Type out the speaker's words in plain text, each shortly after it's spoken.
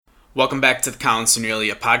Welcome back to the Colin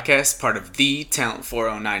Cernelia podcast, part of the Talent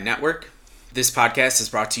 409 network. This podcast is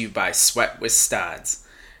brought to you by Sweat with Stods.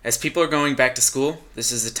 As people are going back to school,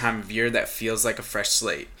 this is a time of year that feels like a fresh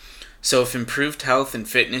slate. So if improved health and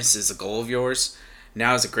fitness is a goal of yours,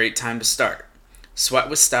 now is a great time to start. Sweat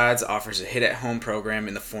with Stods offers a hit-at-home program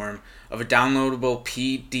in the form of a downloadable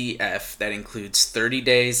PDF that includes 30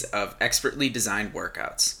 days of expertly designed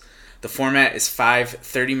workouts. The format is 5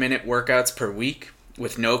 30-minute workouts per week,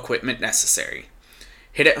 with no equipment necessary.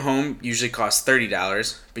 Hit at Home usually costs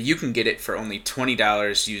 $30, but you can get it for only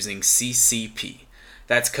 $20 using CCP.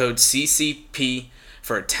 That's code CCP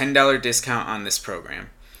for a $10 discount on this program.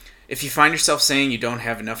 If you find yourself saying you don't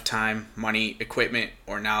have enough time, money, equipment,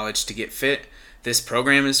 or knowledge to get fit, this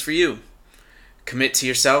program is for you. Commit to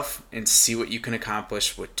yourself and see what you can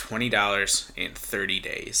accomplish with $20 in 30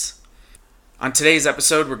 days. On today's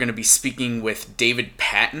episode, we're going to be speaking with David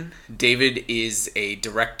Patton. David is a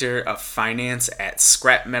director of finance at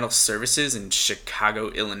Scrap Metal Services in Chicago,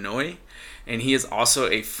 Illinois, and he is also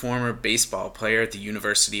a former baseball player at the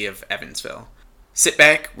University of Evansville. Sit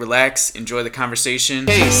back, relax, enjoy the conversation.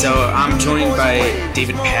 Okay, so I'm joined by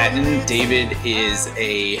David Patton. David is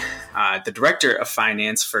the director of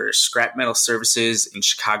finance for Scrap Metal Services in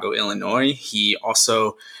Chicago, Illinois. He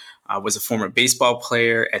also was a former baseball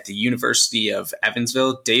player at the University of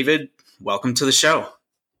Evansville. David, welcome to the show.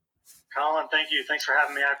 Colin, thank you. Thanks for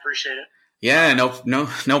having me. I appreciate it. Yeah,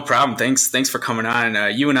 no problem. Thanks for coming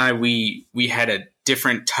on. You and I, we had a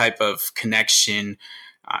different type of connection,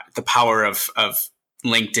 the power of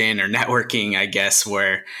LinkedIn or networking, I guess,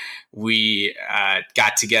 where we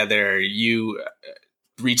got together. You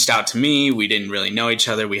reached out to me. We didn't really know each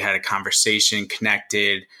other. We had a conversation,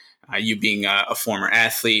 connected. You being a former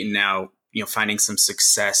athlete and now, finding some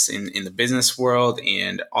success in the business world,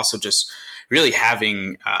 and also just really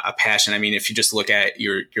having a passion. I mean, if you just look at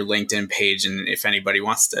your LinkedIn page, and if anybody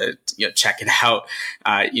wants to check it out,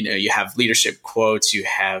 you have leadership quotes, you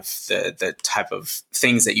have the type of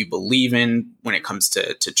things that you believe in when it comes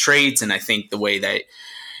to trades. And I think the way that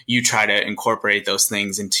you try to incorporate those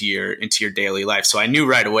things into your daily life. So I knew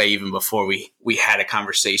right away, even before we had a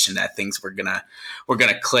conversation, that things were gonna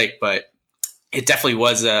click. But it definitely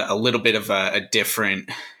was a little bit of a different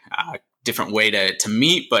way to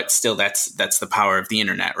meet. But still, that's the power of the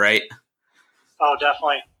internet, right? Oh,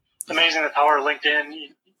 definitely. It's amazing the power of LinkedIn.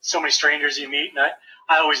 So many strangers you meet, and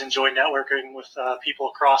I always enjoy networking with people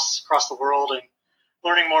across the world and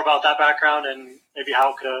learning more about that background and maybe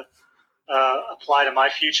how it could apply to my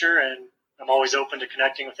future, and I'm always open to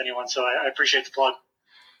connecting with anyone. So I appreciate the plug.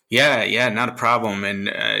 Yeah, not a problem. And,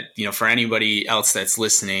 for anybody else that's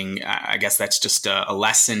listening, I guess that's just a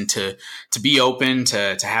lesson to be open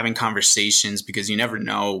to having conversations, because you never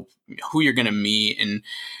know who you're going to meet. And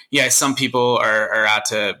yeah, some people are out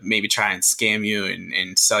to maybe try and scam you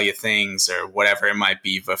and sell you things or whatever it might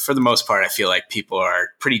be. But for the most part, I feel like people are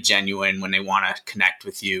pretty genuine when they want to connect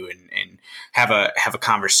with you and have a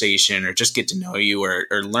conversation or just get to know you or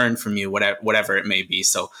learn from you, whatever it may be.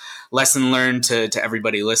 So lesson learned to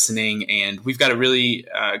everybody listening. And we've got a really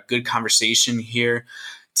good conversation here.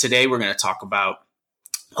 Today, we're going to talk about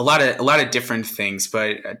a lot of different things.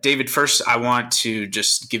 But David, first, I want to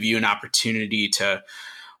just give you an opportunity to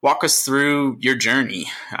walk us through your journey.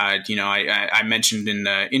 I mentioned in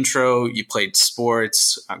the intro, you played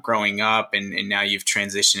sports growing up, and now you've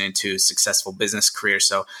transitioned into a successful business career.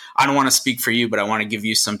 So I don't want to speak for you, but I want to give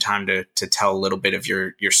you some time to tell a little bit of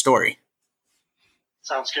your story.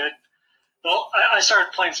 Sounds good. Well, I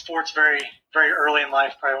started playing sports very, very early in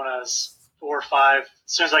life, probably when I was 4 or 5. As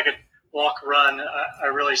soon as I could walk, run, I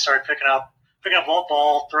really started picking up a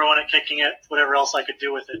ball, throwing it, kicking it, whatever else I could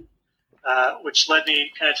do with it, which led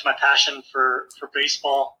me kind of to my passion for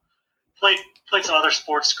baseball. Played some other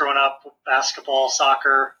sports growing up, basketball,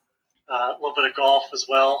 soccer, a little bit of golf as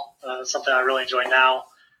well, something I really enjoy now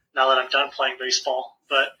that I'm done playing baseball.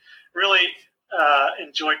 But really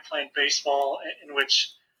enjoyed playing baseball, in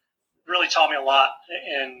which really taught me a lot.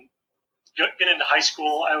 And getting into high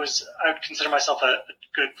school, I would consider myself a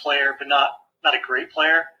good player, but not a great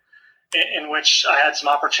player, in which I had some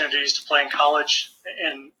opportunities to play in college.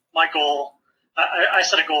 And my goal, I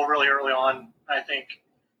set a goal really early on. I think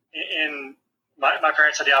my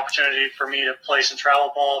parents had the opportunity for me to play some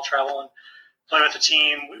travel and play with the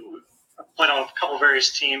team. We played on a couple of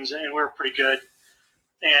various teams, and we were pretty good.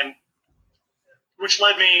 And which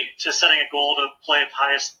led me to setting a goal to play at the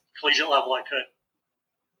highest collegiate level I could.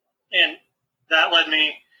 And that led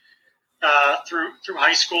me through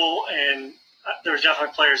high school, and there were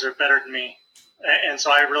definitely players that are better than me. And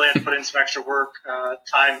so I really had to put in some extra work,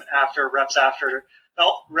 time after, reps after,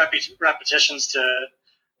 repetitions to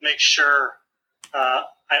make sure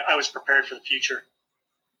I was prepared for the future.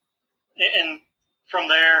 And from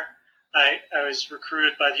there, I was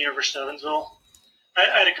recruited by the University of Evansville.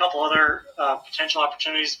 I had a couple other potential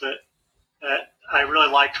opportunities, but I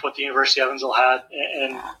really liked what the University of Evansville had,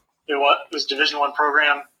 and it was a Division I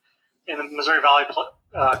program in the Missouri Valley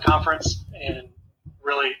Conference, and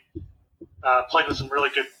really played with some really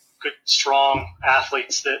good, strong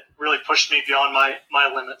athletes that really pushed me beyond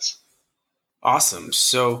my limits. Awesome.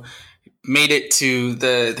 So made it to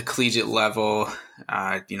the collegiate level,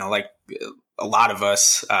 like a lot of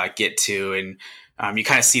us get to, and you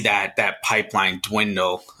kind of see that pipeline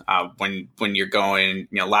dwindle when you're going,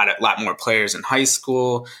 a lot more players in high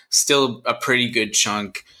school, still a pretty good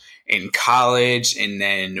chunk in college. And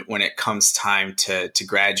then when it comes time to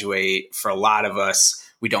graduate, for a lot of us,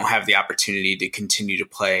 we don't have the opportunity to continue to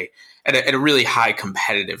play at a really high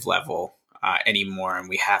competitive level anymore. And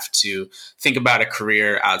we have to think about a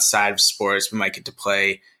career outside of sports. We might get to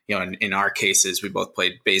play, in our cases, we both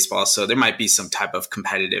played baseball. So there might be some type of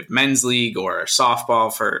competitive men's league, or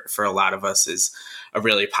softball for a lot of us is a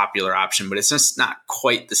really popular option, but it's just not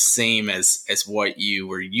quite the same as what you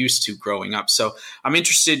were used to growing up. So I'm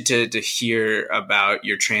interested to hear about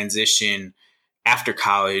your transition after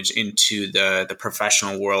college into the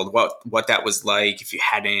professional world, what that was like, if you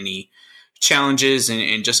had any challenges,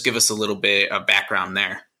 and just give us a little bit of background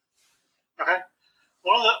there. Okay.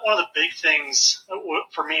 One of the big things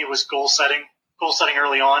for me was goal setting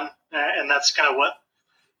early on, and that's kind of what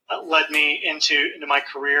led me into my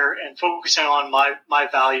career and focusing on my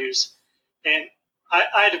values. And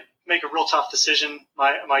I had to make a real tough decision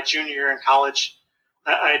my junior year in college.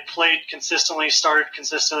 I had played consistently, started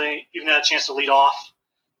consistently, even had a chance to lead off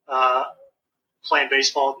playing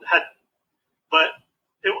baseball. But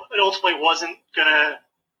it ultimately wasn't going to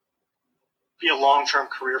be a long-term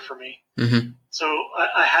career for me. Mm-hmm. So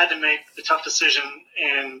I had to make the tough decision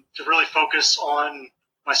and to really focus on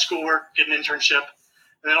my schoolwork, get an internship,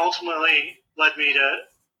 and then ultimately led me to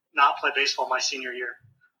not play baseball my senior year.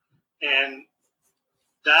 And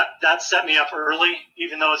that set me up early,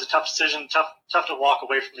 even though it was a tough decision, tough to walk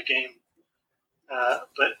away from the game.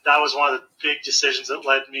 But that was one of the big decisions that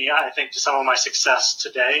led me, I think, to some of my success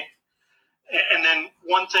today. And then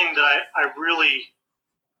one thing that I really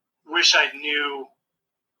wish I knew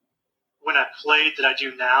when I played that I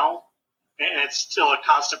do now, and it's still a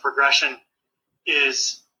constant progression,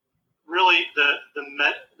 is really the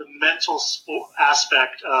mental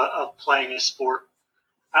aspect of playing a sport.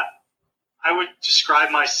 I would describe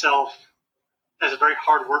myself as a very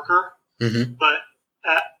hard worker, mm-hmm. but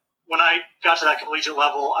when I got to that collegiate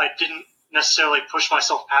level, I didn't necessarily push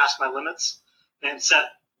myself past my limits and set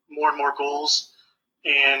more and more goals.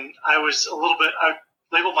 And I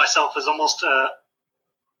labeled myself as almost a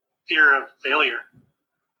fear of failure.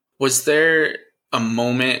 Was there a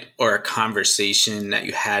moment or a conversation that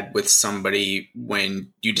you had with somebody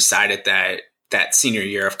when you decided that senior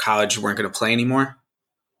year of college you weren't going to play anymore?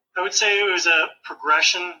 I would say it was a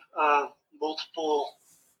progression of multiple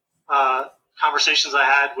conversations I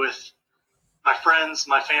had with my friends,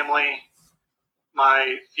 my family,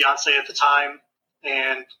 my fiance at the time,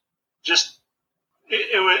 and just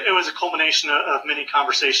it was a culmination of many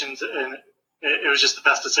conversations, and it was just the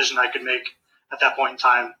best decision I could make at that point in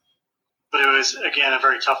time. But it was, again, a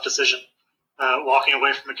very tough decision, walking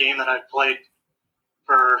away from a game that I'd played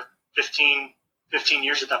for 15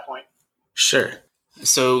 years at that point. Sure.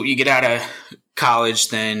 So you get out of college,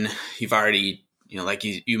 then you've already, like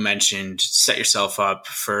you mentioned, set yourself up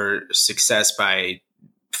for success by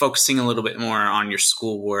focusing a little bit more on your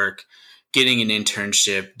schoolwork, getting an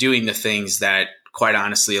internship, doing the things that, quite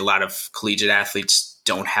honestly, a lot of collegiate athletes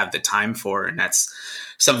don't have the time for. And that's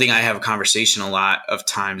something I have a conversation a lot of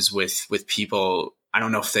times with people. I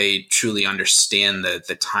don't know if they truly understand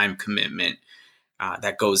the time commitment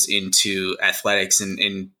that goes into athletics.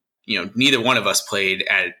 And neither one of us played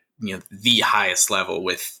at, the highest level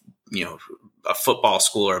with, a football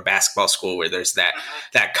school or a basketball school where there's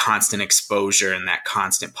that constant exposure and that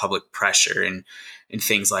constant public pressure and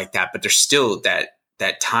things like that. But there's still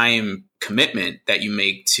that time commitment that you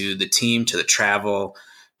make to the team, to the travel,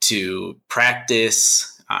 to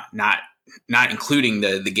practice, not including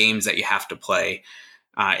the games that you have to play.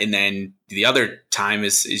 And then the other time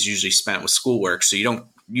is usually spent with schoolwork. So you don't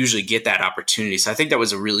usually get that opportunity. So I think that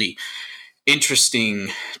was a really interesting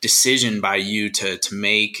decision by you to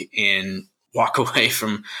make and walk away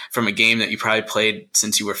from a game that you probably played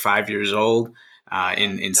since you were 5 years old.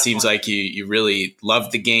 And seems like you really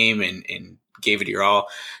loved the game and gave it your all.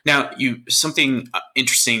 Now, something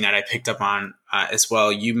interesting that I picked up on as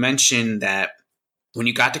well, you mentioned that when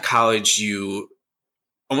you got to college, you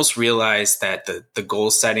almost realized that the goal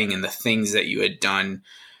setting and the things that you had done,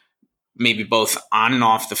 maybe both on and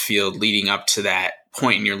off the field leading up to that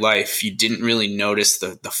point in your life, you didn't really notice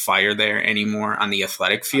the fire there anymore on the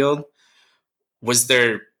athletic field. Was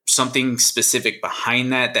there something specific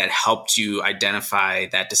behind that helped you identify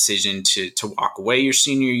that decision to walk away your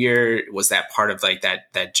senior year? Was that part of like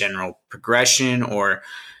that general progression, or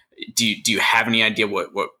do you have any idea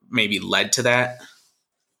what maybe led to that?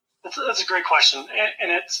 That's a great question,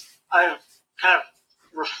 and I've kind of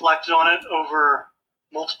reflected on it over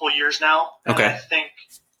multiple years now, and okay. I think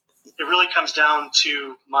it really comes down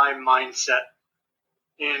to my mindset.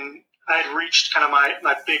 And I had reached kind of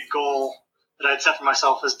my big goal that I had set for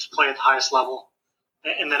myself is to play at the highest level,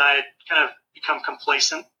 and then I had kind of become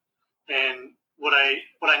complacent. And what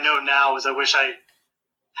I know now is I wish I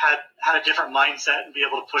had a different mindset and be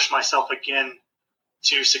able to push myself again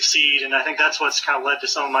to succeed. And I think that's what's kind of led to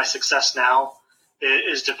some of my success now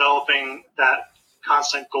is developing that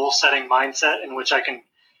constant goal setting mindset in which I can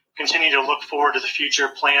continue to look forward to the future,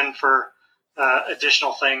 plan for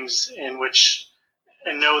additional things and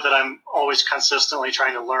know that I'm always consistently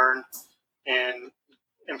trying to learn and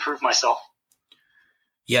improve myself.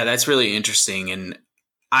 Yeah, that's really interesting. And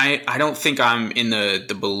I don't think I'm in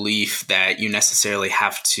the belief that you necessarily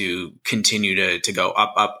have to continue to go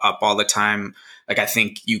up all the time. Like, I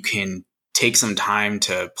think you can take some time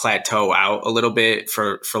to plateau out a little bit,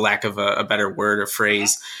 for lack of a better word or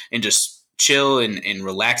phrase, and just chill and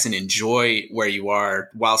relax and enjoy where you are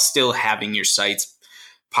while still having your sights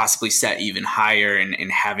possibly set even higher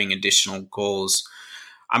and having additional goals.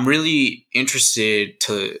 I'm really interested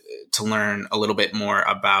to learn a little bit more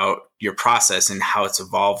about your process and how it's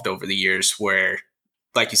evolved over the years, where,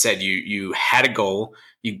 like you said, you had a goal,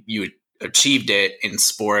 you achieved it in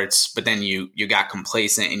sports, but then you got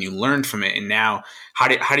complacent and you learned from it. And now how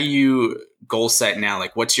do you goal set now?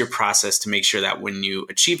 Like, what's your process to make sure that when you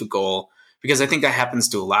achieve a goal, because I think that happens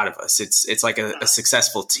to a lot of us, it's like a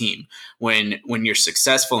successful team. When you're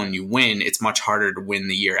successful and you win, it's much harder to win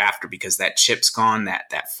the year after because that chip's gone,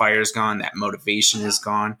 that fire's gone, that motivation is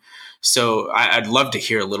gone. So I'd love to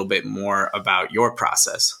hear a little bit more about your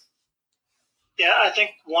process. Yeah, I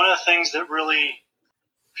think one of the things that really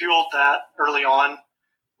fueled that early on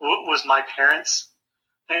was my parents,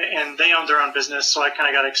 and they owned their own business, so I kind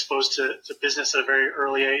of got exposed to business at a very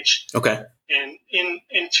early age. Okay. And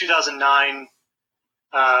in 2009,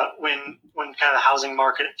 when kind of the housing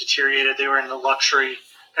market deteriorated, they were in the luxury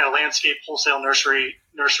kind of landscape wholesale nursery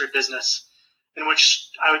business, in which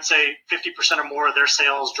I would say 50% or more of their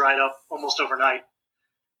sales dried up almost overnight.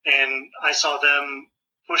 And I saw them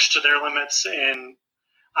push to their limits, and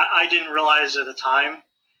I didn't realize at the time.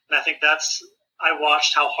 And I think I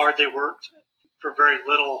watched how hard they worked for very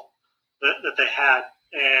little that they had.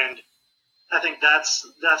 And I think that's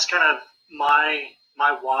kind of my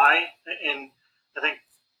why. And I think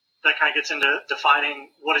that kind of gets into defining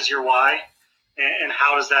what is your why and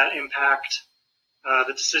how does that impact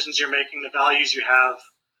the decisions you're making, the values you have,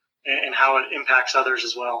 and how it impacts others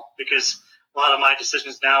as well. Because a lot of my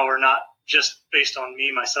decisions now are not just based on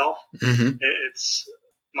me, myself. Mm-hmm. It's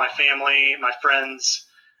my family, my friends,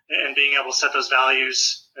 and being able to set those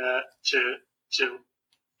values to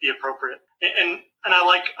be appropriate. And I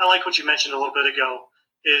like what you mentioned a little bit ago,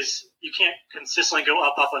 is you can't consistently go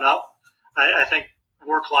up, and up. I think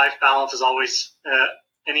work-life balance is always,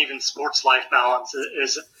 and even sports life balance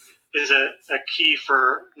is a key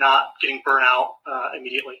for not getting burnt out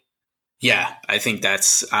immediately. Yeah, I think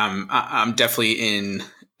that's I'm definitely in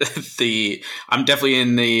the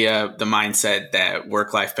mindset that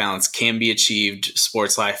work-life balance can be achieved,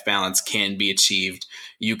 sports life balance can be achieved.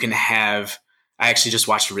 You can have. I actually just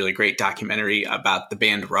watched a really great documentary about the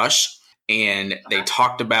band Rush, and they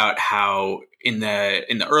talked about how in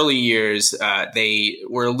the early years they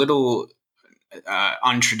were a little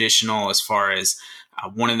untraditional as far as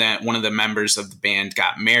one of the members of the band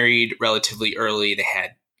got married relatively early. They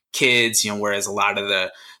had kids, whereas a lot of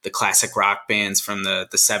the classic rock bands from the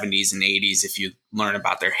 70s and 80s, if you learn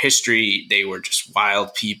about their history, they were just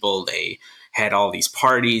wild people. They had all these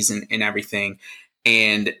parties and everything.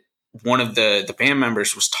 And one of the band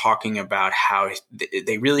members was talking about how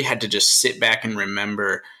they really had to just sit back and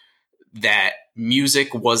remember that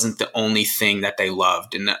music wasn't the only thing that they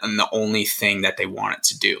loved and the only thing that they wanted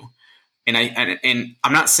to do. And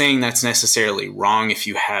I'm not saying that's necessarily wrong if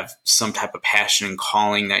you have some type of passion and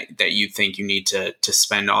calling that you think you need to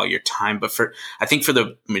spend all your time. But I think for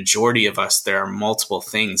the majority of us, there are multiple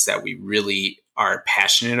things that we really are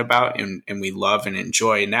passionate about and we love and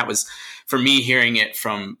enjoy. And that was, for me, hearing it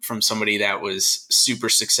from somebody that was super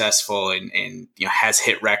successful and has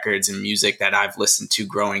hit records in music that I've listened to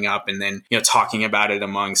growing up, and then talking about it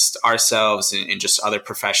amongst ourselves and just other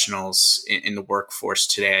professionals in the workforce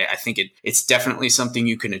today. I think it's definitely something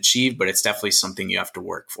you can achieve, but it's definitely something you have to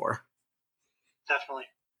work for. Definitely.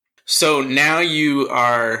 So now you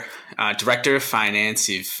are director of finance.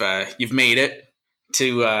 You've made it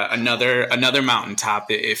to another mountaintop,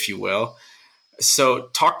 if you will. So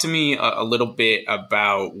talk to me a little bit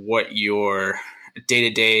about what your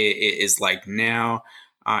day-to-day is like now.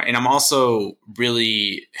 And I'm also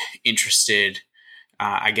really interested,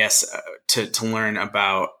 I guess, to learn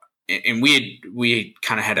about, and we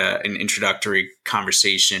kind of had an introductory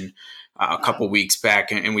conversation a couple weeks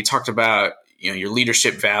back, and we talked about your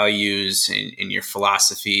leadership values and your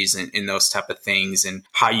philosophies and those type of things, and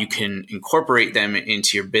how you can incorporate them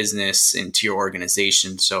into your business, into your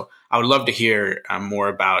organization. So I would love to hear more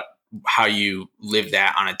about how you live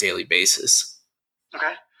that on a daily basis.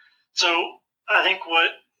 Okay. So I think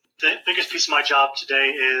what the biggest piece of my job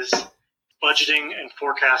today is budgeting and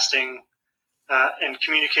forecasting and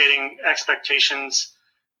communicating expectations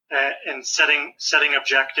and setting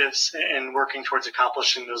objectives and working towards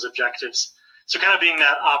accomplishing those objectives. So kind of being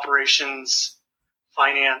that operations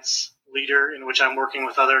finance leader in which I'm working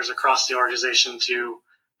with others across the organization to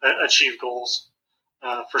achieve goals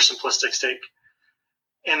for simplistic sake.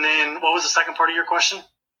 And then what was the second part of your question?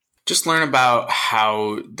 Just learn about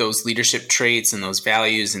how those leadership traits and those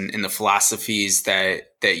values and the philosophies that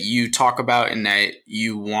you talk about and that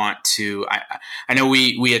you want to. I know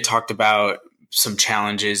we had talked about some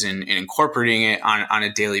challenges in incorporating it on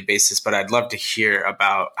a daily basis, but I'd love to hear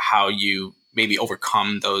about how you maybe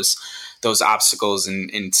overcome those obstacles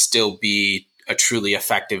and still be a truly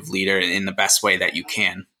effective leader in the best way that you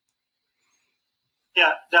can.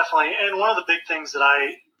 Yeah, definitely. And one of the big things that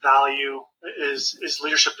I value is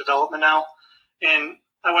leadership development now. And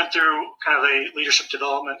I went through kind of a leadership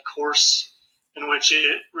development course in which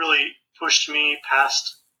it really pushed me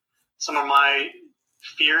past some of my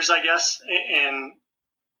fears, I guess, and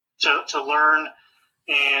to learn.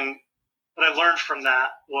 And what I learned from that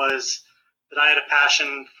was that I had a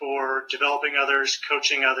passion for developing others,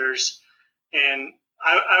 coaching others, and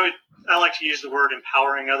I like to use the word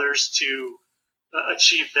empowering others to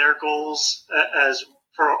achieve their goals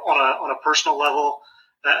on a personal level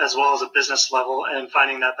as well as a business level, and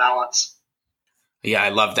finding that balance. Yeah, I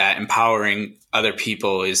love that. Empowering other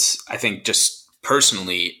people is, I think, just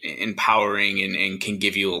personally empowering and can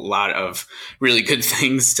give you a lot of really good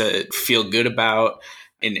things to feel good about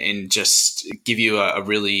and just give you a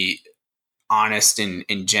really honest and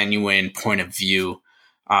genuine point of view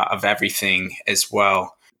of everything as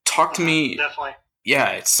well. Talk to me. Definitely.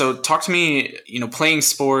 Yeah. So talk to me, playing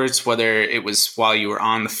sports, whether it was while you were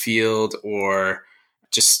on the field or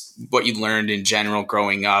just what you learned in general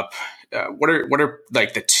growing up. What are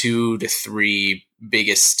like the 2 to 3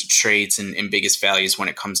 biggest traits and biggest values when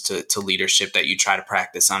it comes to leadership that you try to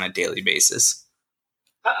practice on a daily basis?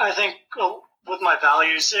 I think with my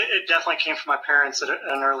values, it definitely came from my parents at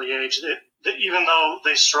an early age. That even though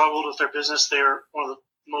they struggled with their business, they were one of the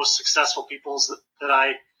most successful people that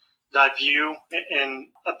I view and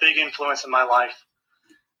a big influence in my life.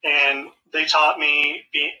 And they taught me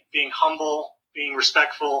being humble, being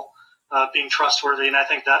respectful, being trustworthy. And I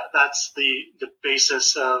think that's the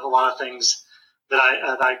basis of a lot of things that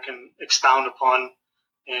I can expound upon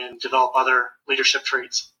and develop other leadership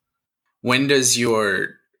traits. When does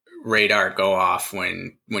your radar go off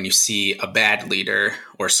when you see a bad leader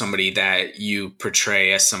or somebody that you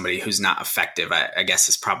portray as somebody who's not effective? I guess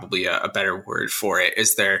is probably a better word for it.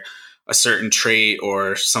 Is there a certain trait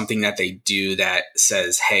or something that they do that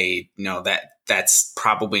says, hey, no, that's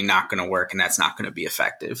probably not going to work and that's not going to be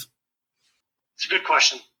effective? It's a good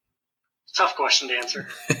question. Tough question to answer,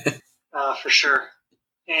 for sure.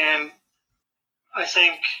 And I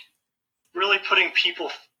think really putting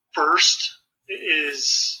people first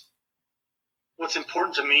is what's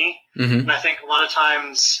important to me. Mm-hmm. And I think a lot of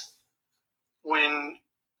times when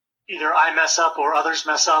either I mess up or others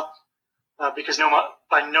mess up, because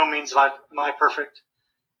by no means am I perfect,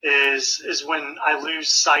 is when I lose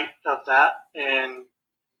sight of that and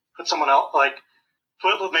put someone else,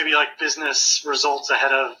 put maybe business results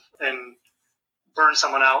ahead of and burn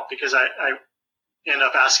someone out because I end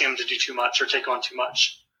up asking them to do too much or take on too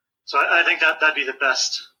much. So I think that'd be the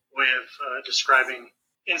best way of describing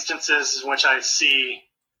instances in which I see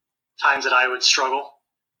times that I would struggle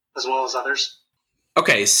as well as others.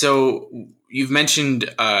 Okay, so you've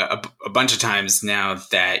mentioned a bunch of times now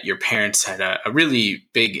that your parents had a really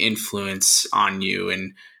big influence on you.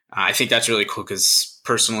 And I think that's really cool because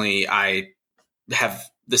personally, I have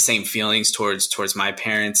the same feelings towards my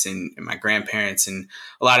parents and my grandparents and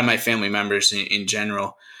a lot of my family members in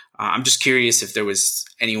general. I'm just curious if there was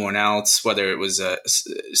anyone else, whether it was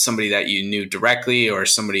somebody that you knew directly or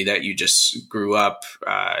somebody that you just grew up,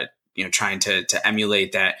 trying to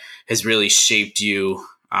emulate, that has really shaped you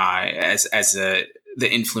as the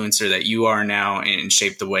influencer that you are now and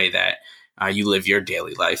shaped the way that you live your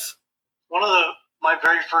daily life. One of my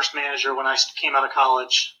very first manager when I came out of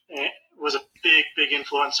college was a big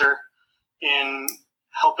influencer in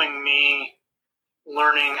helping me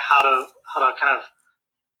learning how to kind of.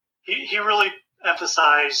 He really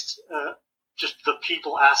emphasized just the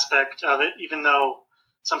people aspect of it, even though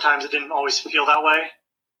sometimes it didn't always feel that way.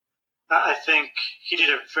 I think he did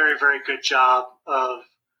a very, very good job of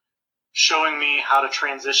showing me how to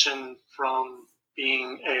transition from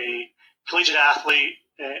being a collegiate athlete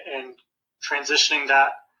and transitioning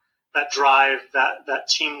that drive, that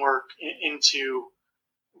teamwork into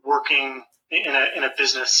working in a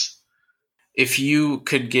business. If you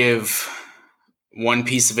could give one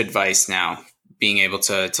piece of advice now, being able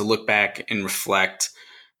to look back and reflect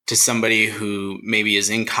to somebody who maybe is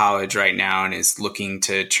in college right now and is looking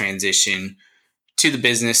to transition to the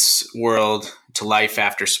business world, to life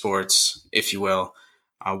after sports, if you will,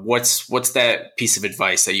 what's that piece of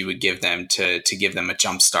advice that you would give them to give them a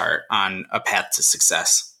jump start on a path to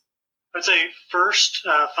success? I'd say first,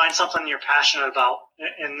 find something you're passionate about,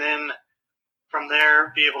 and then from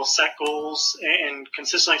there, be able to set goals and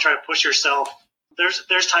consistently try to push yourself.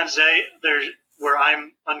 There's times where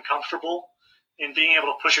I'm uncomfortable, and being able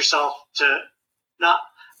to push yourself to not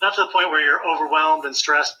to the point where you're overwhelmed and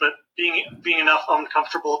stressed, but being enough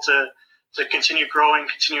uncomfortable to continue growing,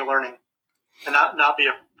 continue learning, and not be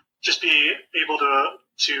able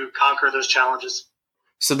to conquer those challenges.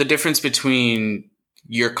 So the difference between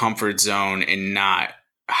your comfort zone and not,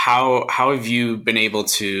 how have you been able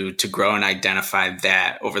to grow and identify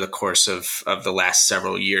that over the course of the last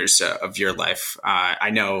several years of your life? I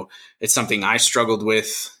know it's something I struggled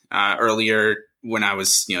with earlier when I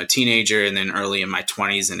was a teenager, and then early in my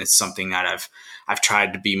 20s, and it's something that I've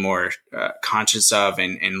tried to be more conscious of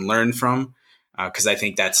and learn from, because I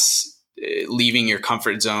think that's leaving your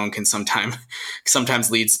comfort zone can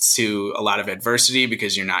sometimes leads to a lot of adversity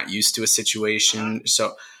because you're not used to a situation.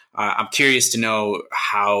 So I'm curious to know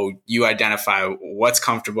how you identify what's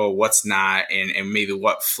comfortable, what's not, and maybe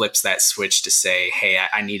what flips that switch to say, hey,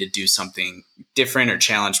 I need to do something different or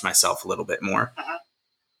challenge myself a little bit more.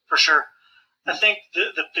 For sure. I think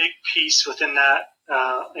the big piece within that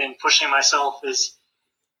in pushing myself is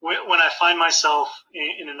when I find myself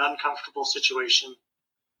in an uncomfortable situation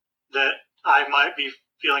that I might be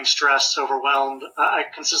feeling stressed, overwhelmed, I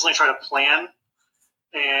consistently try to plan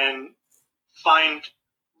and find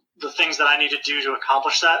the things that I need to do to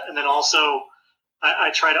accomplish that. And then also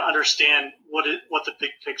I try to understand what the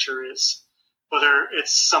big picture is, whether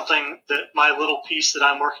it's something that my little piece that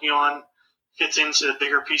I'm working on fits into the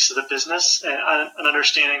bigger piece of the business, and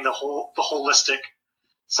understanding the holistic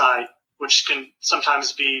side, which can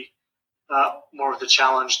sometimes be more of the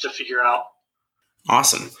challenge to figure out.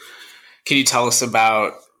 Awesome. Can you tell us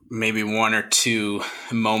about maybe one or two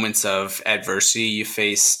moments of adversity you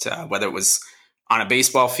faced, whether it was on a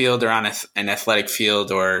baseball field or on an athletic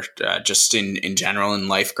field, or just in general in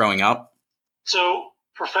life growing up? So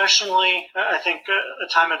professionally, I think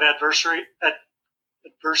a time of adversity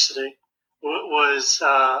was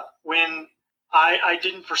when I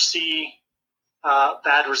didn't foresee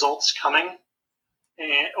bad results coming,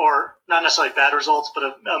 or not necessarily bad results, but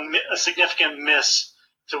a significant miss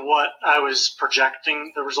to what I was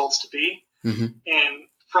projecting the results to be. Mm-hmm. And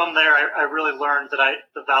from there, I really learned that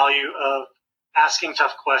the value of asking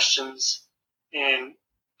tough questions and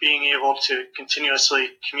being able to continuously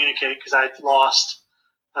communicate, because I had lost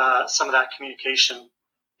some of that communication,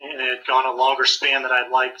 and it had gone a longer span than I'd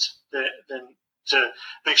liked, than to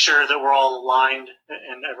make sure that we're all aligned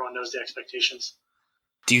and everyone knows the expectations.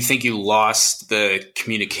 Do you think you lost the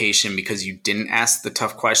communication because you didn't ask the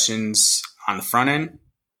tough questions on the front end?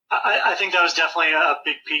 I think that was definitely a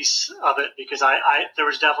big piece of it, because there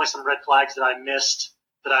was definitely some red flags that I missed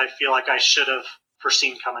that I feel like I should have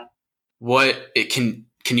foreseen coming.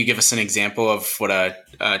 Can you give us an example of what a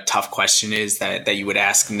tough question is that you would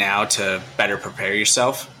ask now to better prepare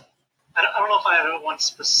yourself? I don't know if I have one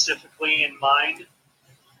specifically in mind.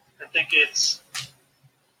 I think it's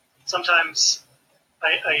sometimes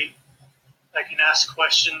I can ask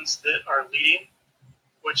questions that are leading,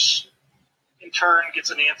 which in turn gets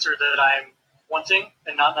an answer that I'm wanting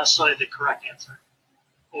and not necessarily the correct answer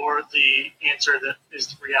or the answer that is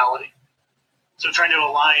the reality. So trying to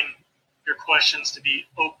align your questions to be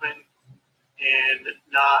open and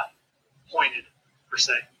not pointed, per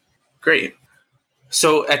se. Great.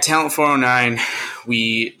 So at Talent 409,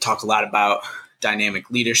 we talk a lot about dynamic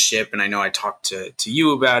leadership, and I know I talked to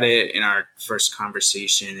you about it in our first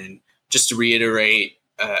conversation. And just to reiterate,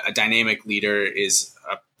 a dynamic leader is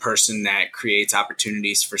a person that creates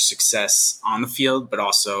opportunities for success on the field, but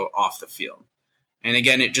also off the field. And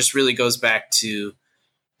again, it just really goes back to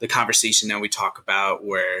the conversation that we talk about,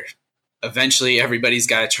 where eventually everybody's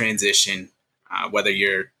got to transition, whether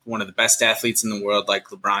you're one of the best athletes in the world like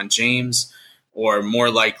LeBron James, or more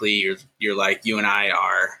likely you're like you and I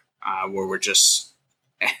are, where we're just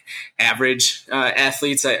average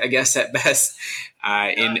athletes, I guess, at best.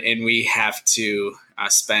 And we have to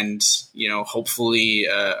spend, hopefully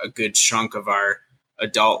a good chunk of our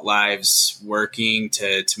adult lives working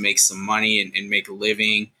to make some money and make a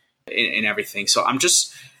living and everything. So I'm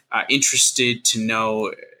just interested to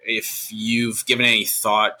know if you've given any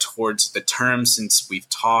thought towards the term since we've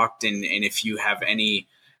talked, and if you have any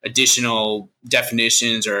additional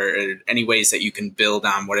definitions or any ways that you can build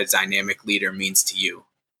on what a dynamic leader means to you.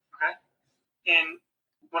 Okay. And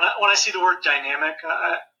when I see the word dynamic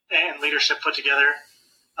and leadership put together,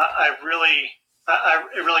 it really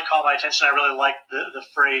caught my attention. I really like the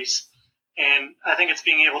phrase, and I think it's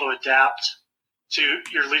being able to adapt to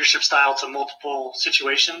your leadership style to multiple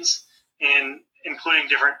situations, and including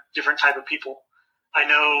different type of people. I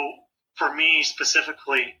know for me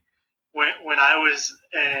specifically, when I was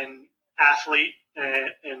an athlete,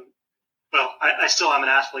 I still am an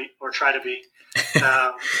athlete, or try to be.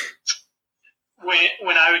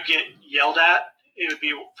 When I would get yelled at, it would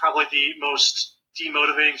be probably the most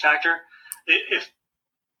demotivating factor.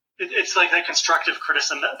 It's like that constructive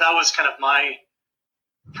criticism. That was kind of my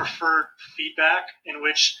preferred feedback, in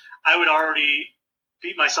which I would already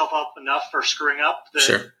beat myself up enough for screwing up that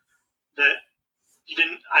Sure. that you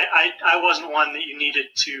didn't. I wasn't one that you needed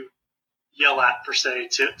to yell at, per se,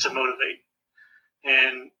 to motivate.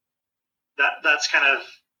 And that's kind of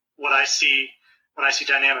what I see when I see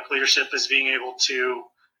dynamic leadership, as being able to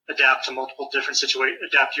adapt to multiple different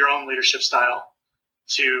adapt your own leadership style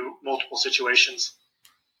to multiple situations.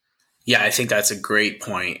 Yeah, I think that's a great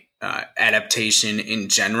point. Adaptation in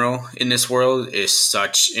general in this world is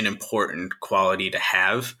such an important quality to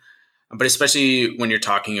have, but especially when you're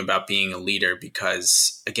talking about being a leader,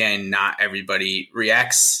 because again, not everybody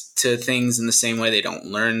reacts to things in the same way. They don't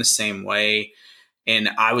learn the same way. And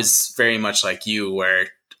I was very much like you, where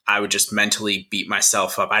I would just mentally beat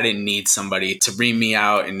myself up. I didn't need somebody to ream me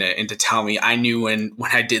out and to tell me. I knew when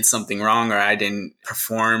I did something wrong or I didn't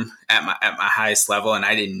perform at my highest level, and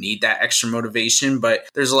I didn't need that extra motivation. But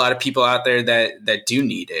there's a lot of people out there that do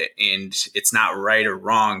need it, and it's not right or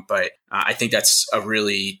wrong. But I think that's a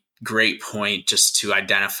really great point, just to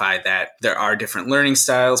identify that there are different learning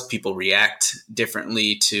styles. People react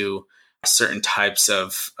differently to certain types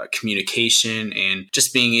of communication, and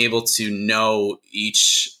just being able to know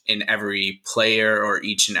each and every player, or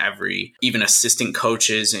each and every even assistant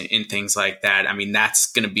coaches and things like that. I mean,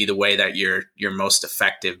 that's going to be the way that you're most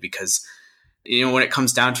effective, because when it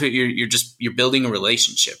comes down to it, you're building a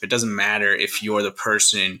relationship. It doesn't matter if you're the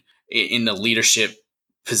person in the leadership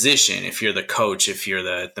position, if you're the coach, if you're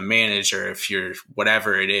the manager, if you're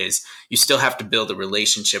whatever it is, you still have to build a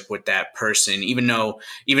relationship with that person, even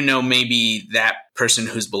though maybe that person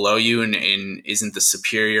who's below you and isn't the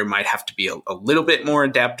superior might have to be a little bit more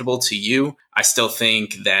adaptable to you. I still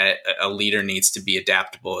think that a leader needs to be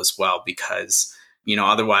adaptable as well, because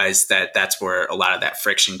otherwise that's where a lot of that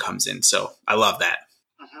friction comes in. So I love that.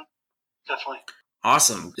 Mm-hmm. Definitely.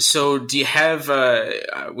 Awesome. So do you have,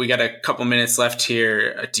 we got a couple minutes left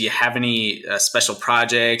here. Do you have any special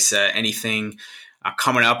projects, anything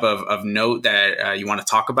coming up of note that you want to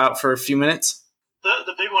talk about for a few minutes?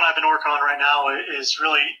 The big one I've been working on right now is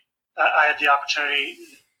really, I had the opportunity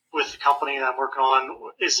with the company that I'm working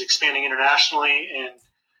on is expanding internationally. And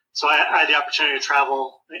so I had the opportunity to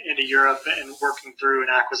travel into Europe and working through an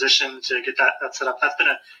acquisition to get that set up. That's been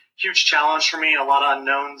a huge challenge for me, and a lot of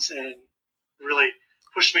unknowns, and really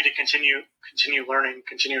pushed me to continue learning,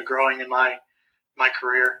 continue growing in my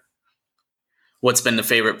career. What's been the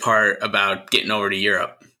favorite part about getting over to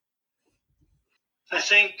Europe? I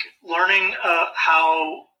think learning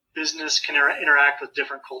how business can interact with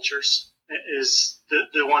different cultures is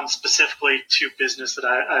the one specifically to business that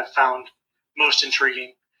I've found most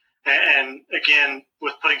intriguing. And again,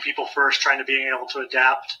 with putting people first, trying to being able to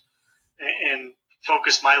adapt and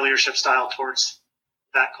focus my leadership style towards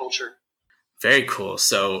that culture. Very cool.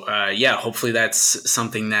 So, hopefully that's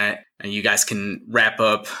something that you guys can wrap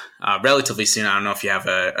up relatively soon. I don't know if you have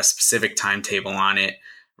a specific timetable on it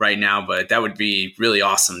right now, but that would be really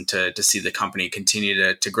awesome to see the company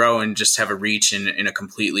continue to grow and just have a reach in a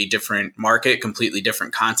completely different market, completely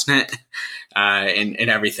different continent, and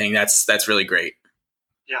everything. That's really great.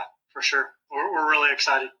 Yeah, for sure. We're really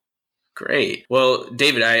excited. Great. Well,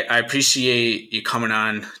 David, I appreciate you coming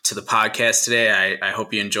on to the podcast today. I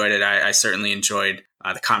hope you enjoyed it. I certainly enjoyed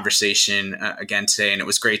the conversation again today, and it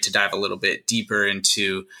was great to dive a little bit deeper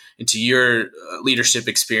into your leadership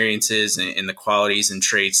experiences and the qualities and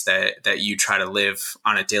traits that you try to live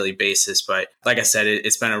on a daily basis. But like I said,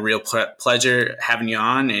 it's been a real pleasure having you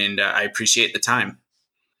on, and I appreciate the time.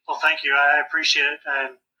 Well, thank you. I appreciate it.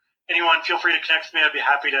 And anyone, feel free to connect with me. I'd be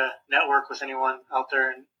happy to network with anyone out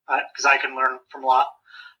there, and because I can learn from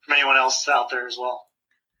anyone else out there as well.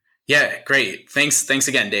 Yeah, great. Thanks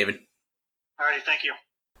again, David. All righty, thank you.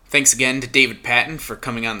 Thanks again to David Patton for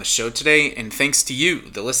coming on the show today, and thanks to you,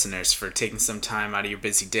 the listeners, for taking some time out of your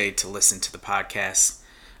busy day to listen to the podcast.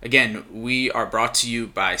 Again, we are brought to you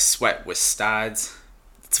by Sweat with Stods.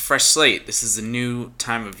 It's a fresh slate. This is a new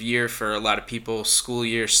time of year for a lot of people. School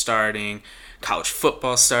year starting, college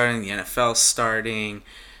football starting, the NFL starting.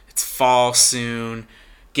 It's fall soon.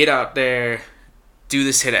 Get out there, do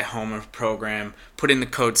this hit at home program, put in the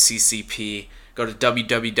code CCP, go to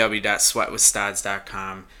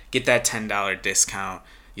www.sweatwithstods.com, get that $10 discount.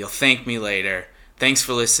 You'll thank me later. Thanks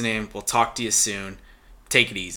for listening. We'll talk to you soon. Take it easy.